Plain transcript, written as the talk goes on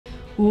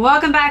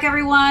Welcome back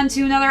everyone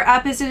to another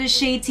episode of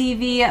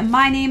ShadeTV.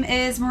 My name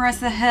is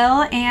Marissa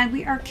Hill and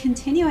we are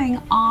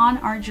continuing on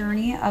our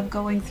journey of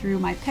going through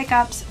my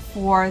pickups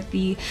for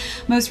the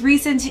most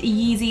recent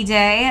Yeezy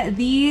day.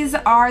 These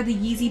are the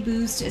Yeezy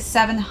Boost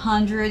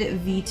 700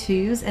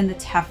 V2s in the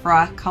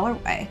TEPHRA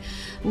colorway.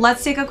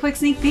 Let's take a quick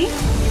sneak peek.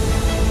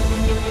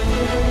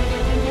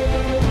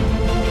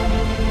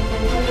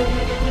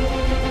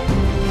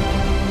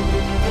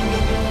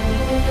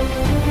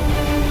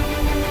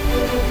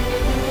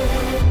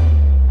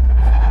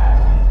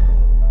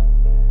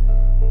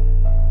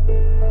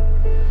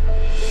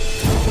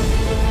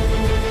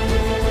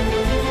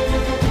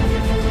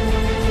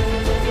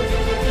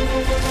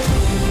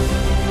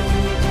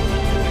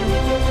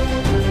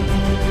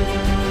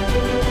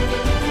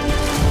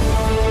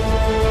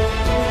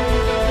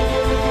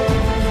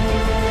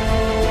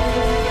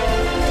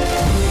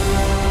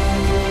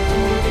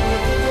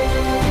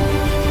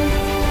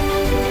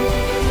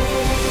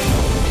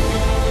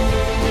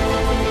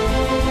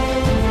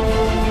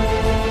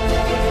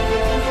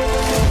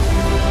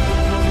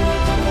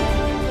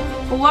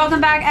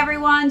 Welcome back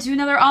everyone to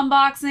another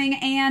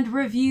unboxing and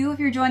review. If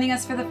you're joining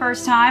us for the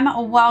first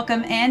time,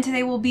 welcome in.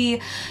 Today we'll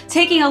be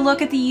taking a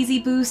look at the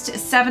Yeezy Boost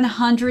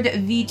 700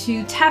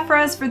 V2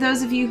 TEPHRAs. For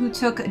those of you who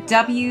took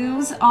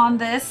W's on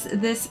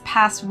this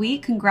past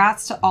week,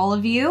 congrats to all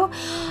of you.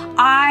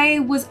 I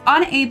was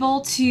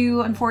unable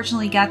to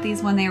unfortunately get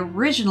these when they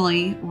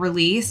originally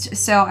released,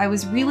 so I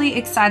was really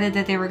excited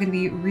that they were going to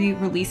be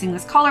re-releasing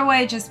this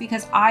colorway just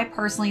because I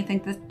personally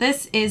think that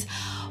this is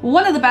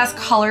one of the best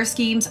color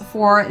schemes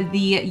for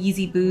the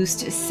Yeezy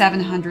Boost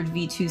 700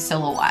 V2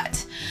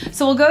 silhouette.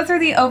 So we'll go through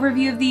the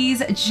overview of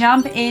these,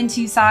 jump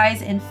into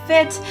size and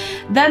fit,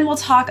 then we'll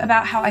talk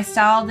about how I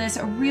styled this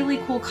really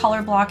cool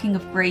color blocking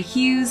of gray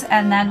hues,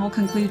 and then we'll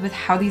conclude with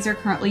how these are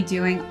currently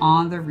doing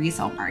on the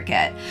resale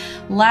market.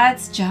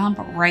 Let's jump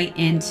right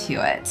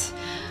into it.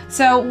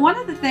 So one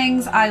of the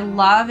things I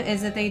love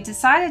is that they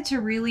decided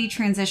to really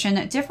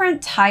transition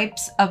different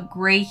types of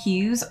gray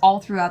hues all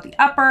throughout the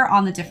upper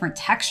on the different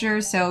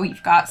textures. So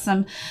you've got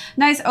some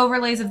nice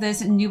overlays of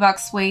this nubuck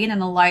suede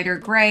and a lighter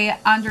gray,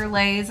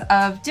 underlays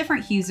of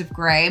different hues of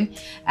gray.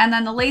 And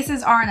then the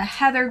laces are in a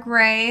heather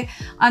gray.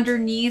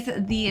 Underneath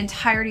the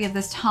entirety of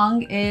this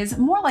tongue is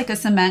more like a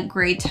cement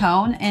gray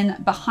tone.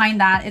 And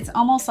behind that, it's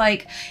almost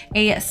like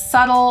a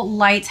subtle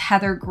light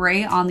heather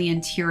gray on the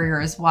interior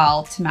as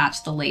well to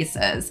match the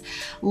laces.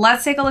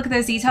 Let's take a look at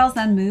those details,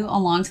 then move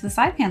along to the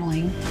side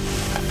paneling.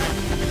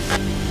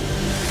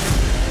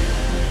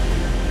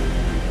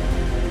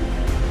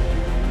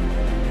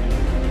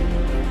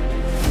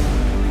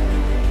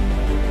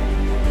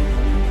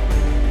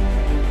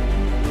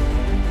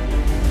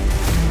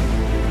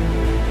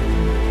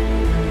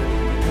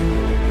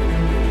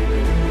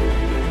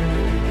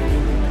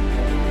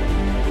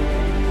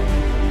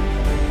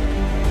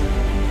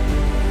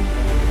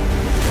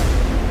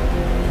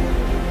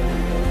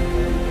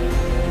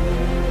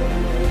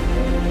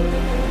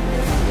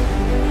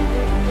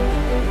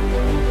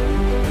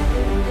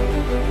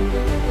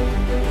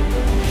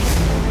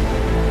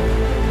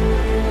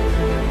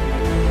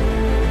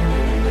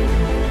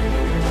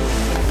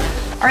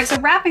 All right,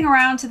 so wrapping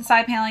around to the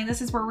side paneling, this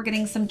is where we're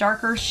getting some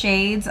darker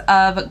shades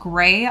of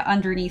gray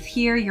underneath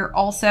here. You're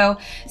also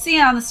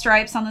seeing on the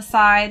stripes on the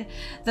side.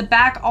 The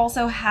back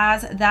also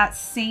has that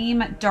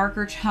same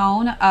darker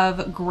tone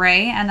of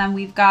gray, and then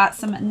we've got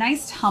some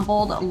nice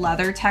tumbled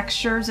leather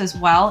textures as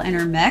well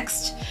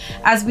intermixed.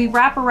 As we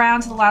wrap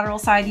around to the lateral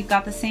side, you've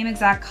got the same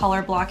exact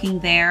color blocking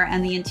there,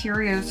 and the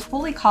interior is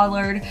fully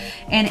colored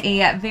in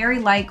a very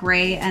light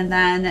gray, and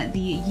then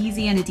the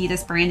Yeezy and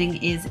Adidas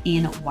branding is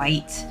in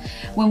white.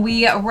 When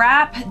we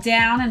wrap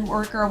down and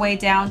work our way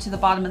down to the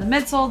bottom of the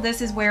midsole, this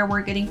is where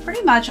we're getting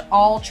pretty much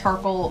all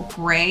charcoal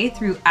gray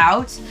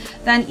throughout,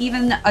 then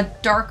even a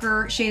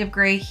darker shade of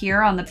gray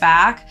here on the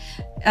back.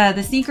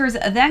 The sneakers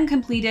then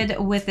completed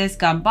with this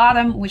gum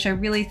bottom, which I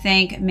really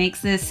think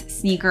makes this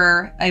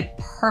sneaker a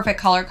perfect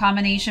color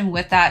combination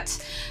with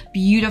that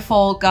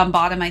beautiful gum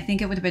bottom. I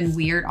think it would have been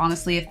weird,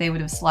 honestly, if they would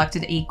have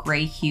selected a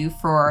gray hue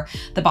for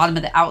the bottom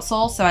of the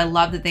outsole. So I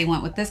love that they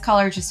went with this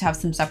color just to have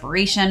some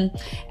separation.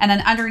 And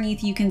then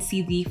underneath, you can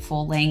see the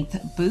full length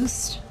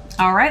Boost.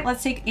 All right,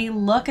 let's take a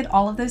look at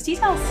all of those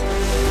details.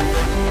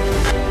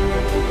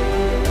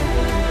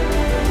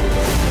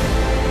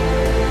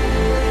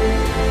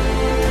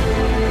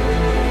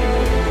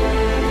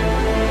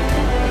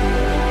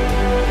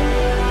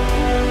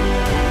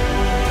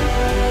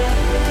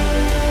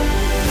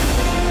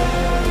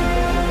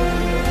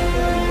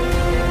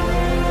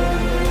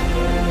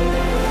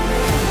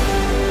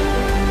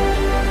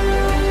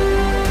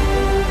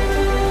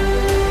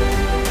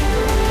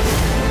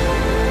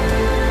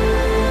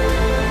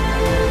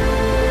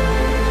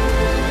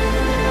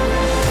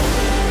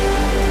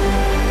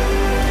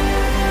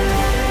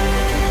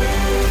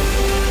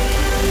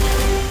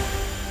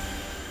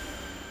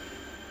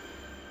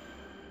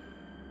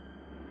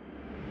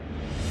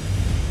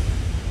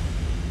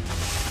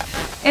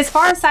 As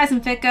far as size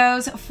and fit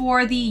goes,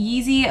 for the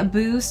Yeezy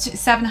Boost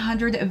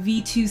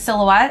 700v2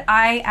 silhouette,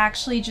 I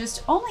actually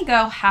just only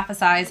go half a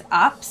size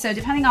up. So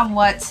depending on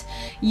what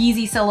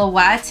Yeezy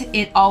silhouette,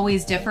 it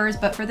always differs.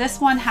 But for this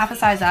one, half a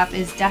size up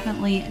is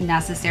definitely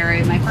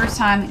necessary. My first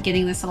time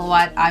getting the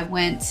silhouette, I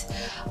went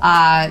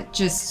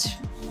just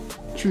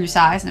true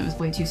size and it was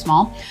way too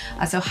small.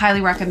 So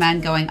highly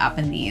recommend going up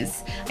in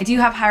these. I do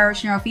have higher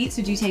narrow feet,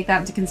 so do take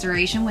that into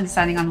consideration when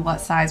deciding on what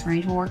size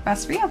range will work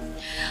best for you. All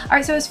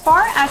right, so as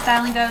far as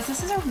styling goes,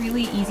 this is a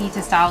really easy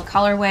to style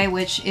colorway,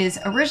 which is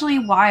originally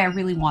why I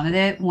really wanted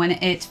it when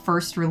it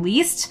first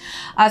released.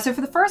 So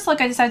for the first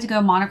look, I decided to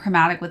go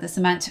monochromatic with a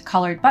cement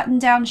colored button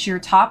down sheer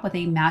top with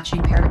a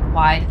matching pair of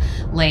wide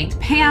legged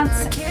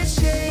pants.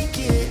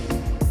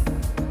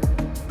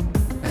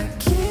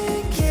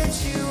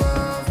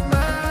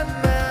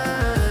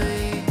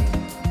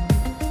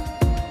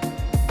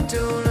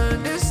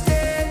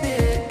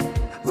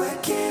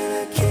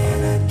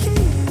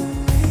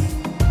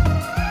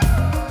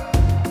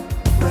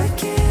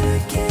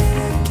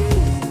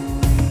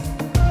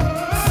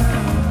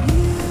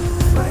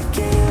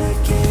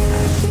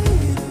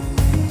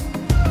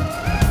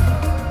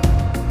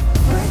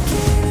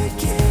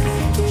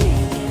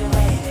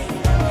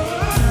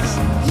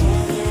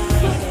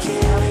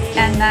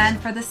 Then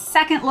for the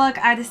second look,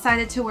 I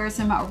decided to wear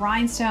some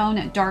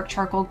rhinestone dark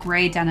charcoal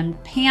gray denim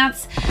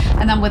pants.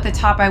 And then with the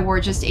top, I wore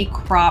just a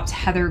cropped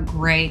heather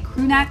gray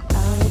crew neck. I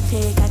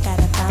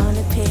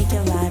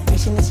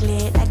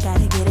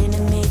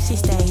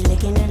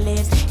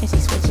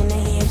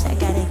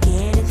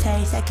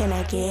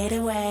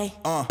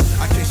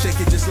can't shake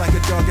it just like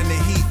a dog in the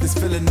heat. This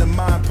feeling of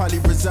mine probably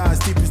resides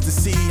deep as the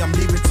sea. I'm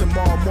leaving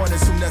tomorrow morning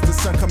soon as the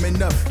sun coming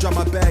up. Drop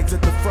my bags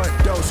at the front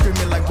door,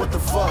 screaming like what the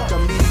fuck.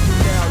 I'm needing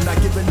you now, not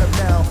giving up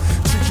now.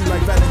 Treat you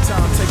like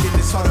Valentine, taking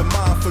this heart of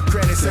mine for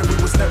granted. Said we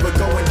was never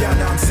going down,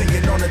 now I'm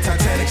singing on the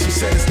Titanic. She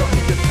said it's don't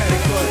need to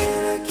panic, but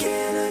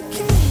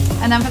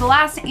and then for the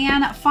last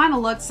and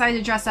final look, decided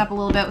to dress up a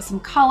little bit with some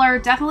color.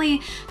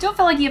 Definitely don't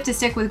feel like you have to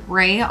stick with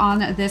gray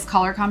on this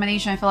color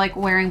combination. I feel like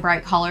wearing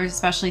bright colors,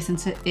 especially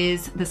since it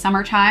is the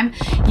summertime,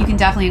 you can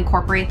definitely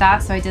incorporate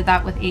that. So I did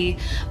that with a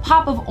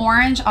pop of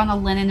orange on a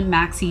linen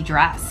maxi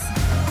dress.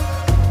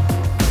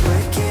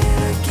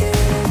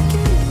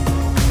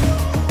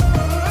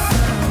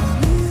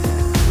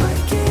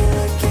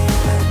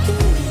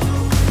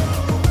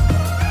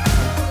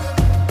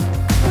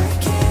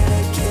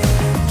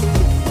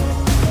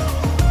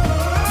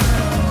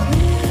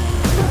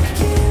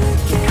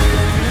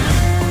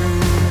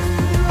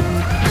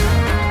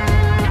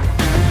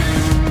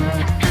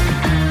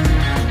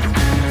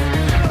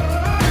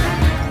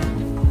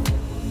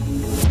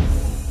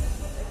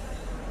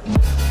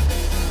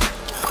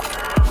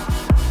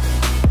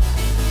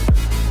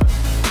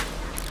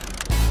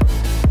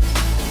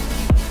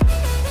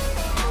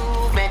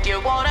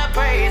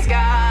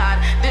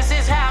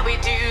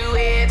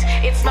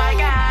 It's my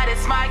God,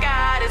 it's my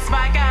God, it's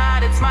my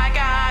God, it's my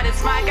God,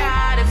 it's my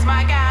God, it's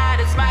my God,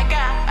 it's my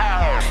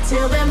God.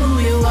 Tell them who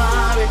you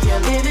are if you're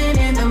living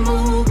in the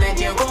movement.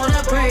 You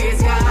wanna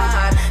praise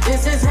God.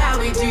 This is how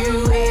we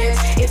do it.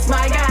 It's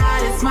my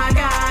God, it's my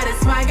God,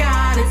 it's my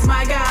God, it's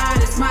my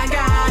God, it's my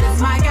God, it's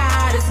my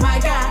God, it's my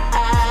God.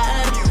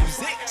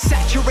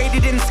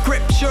 Saturated in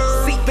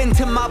scripture, seep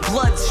into my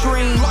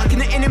bloodstream, locking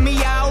the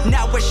enemy out.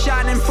 Now we're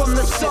shining from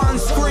the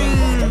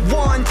sunscreen.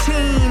 One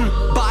team,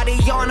 body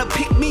on a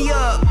pick me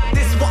up.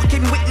 This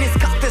walking witness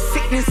got the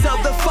sickness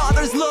of the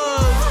Father's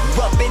love.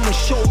 Rubbing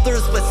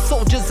shoulders with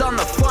soldiers on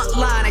the front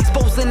line,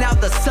 exposing how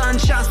the sun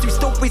shines through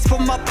stories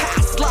from my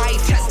past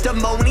life.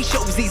 Testimony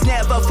shows he's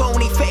never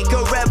phony, fake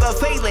or ever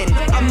failing.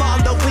 I'm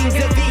on the wings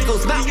of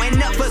eagles,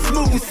 mountain up a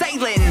smooth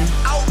sailing.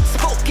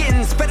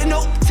 Outspoken, spreading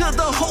hope to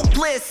the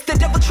hopeless. The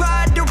devil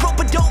tried to rope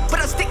a dope, but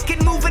I stick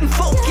and move and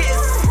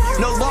focus.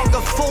 No longer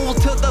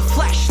fold to the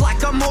flesh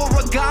like I'm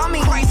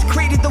origami. Christ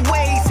created the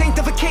way,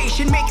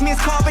 sanctification, make me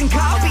his carbon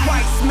copy.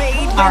 Christ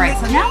made. All right,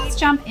 so now let's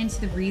jump into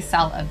the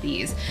resale of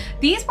these.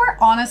 These were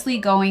honestly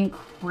going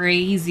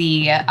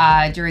crazy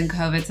during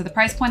COVID. So the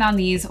price point on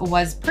these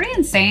was pretty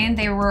insane.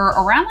 They were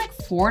around like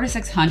 $400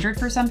 to $600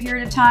 for some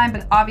period of time,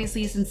 but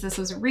obviously since this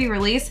was a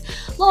re-release,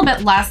 a little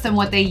bit less than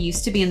what they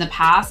used to be in the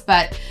past.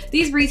 But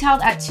these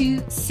retailed at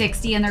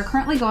 $260 and they're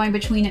currently going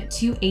between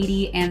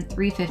 $280 and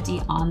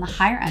 $350 on the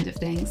higher end of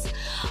things.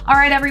 All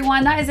right,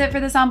 everyone, that is it for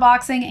this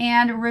unboxing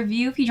and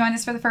review. If you joined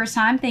us for the first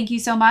time, thank you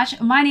so much.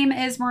 My name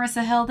is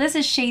Marissa Hill. This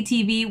is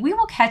ShadeTV. We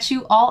will catch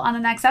you all on the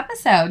next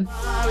episode.